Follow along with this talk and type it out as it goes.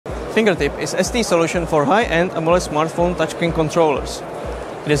Fingertip is ST's solution for high-end AMOLED smartphone touchscreen controllers.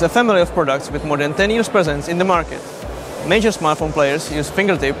 It is a family of products with more than 10 years presence in the market. Major smartphone players use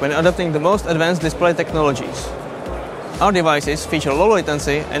Fingertip when adopting the most advanced display technologies. Our devices feature low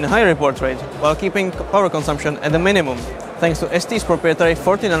latency and high report rate while keeping power consumption at a minimum thanks to ST's proprietary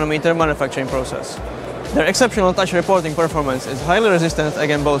 40nm manufacturing process. Their exceptional touch reporting performance is highly resistant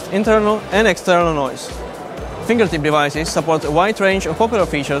against both internal and external noise. Fingertip devices support a wide range of popular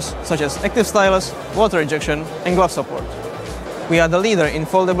features such as active stylus, water ejection, and glove support. We are the leader in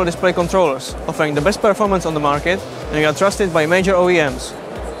foldable display controllers, offering the best performance on the market, and we are trusted by major OEMs.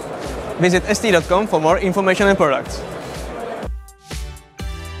 Visit st.com for more information and products.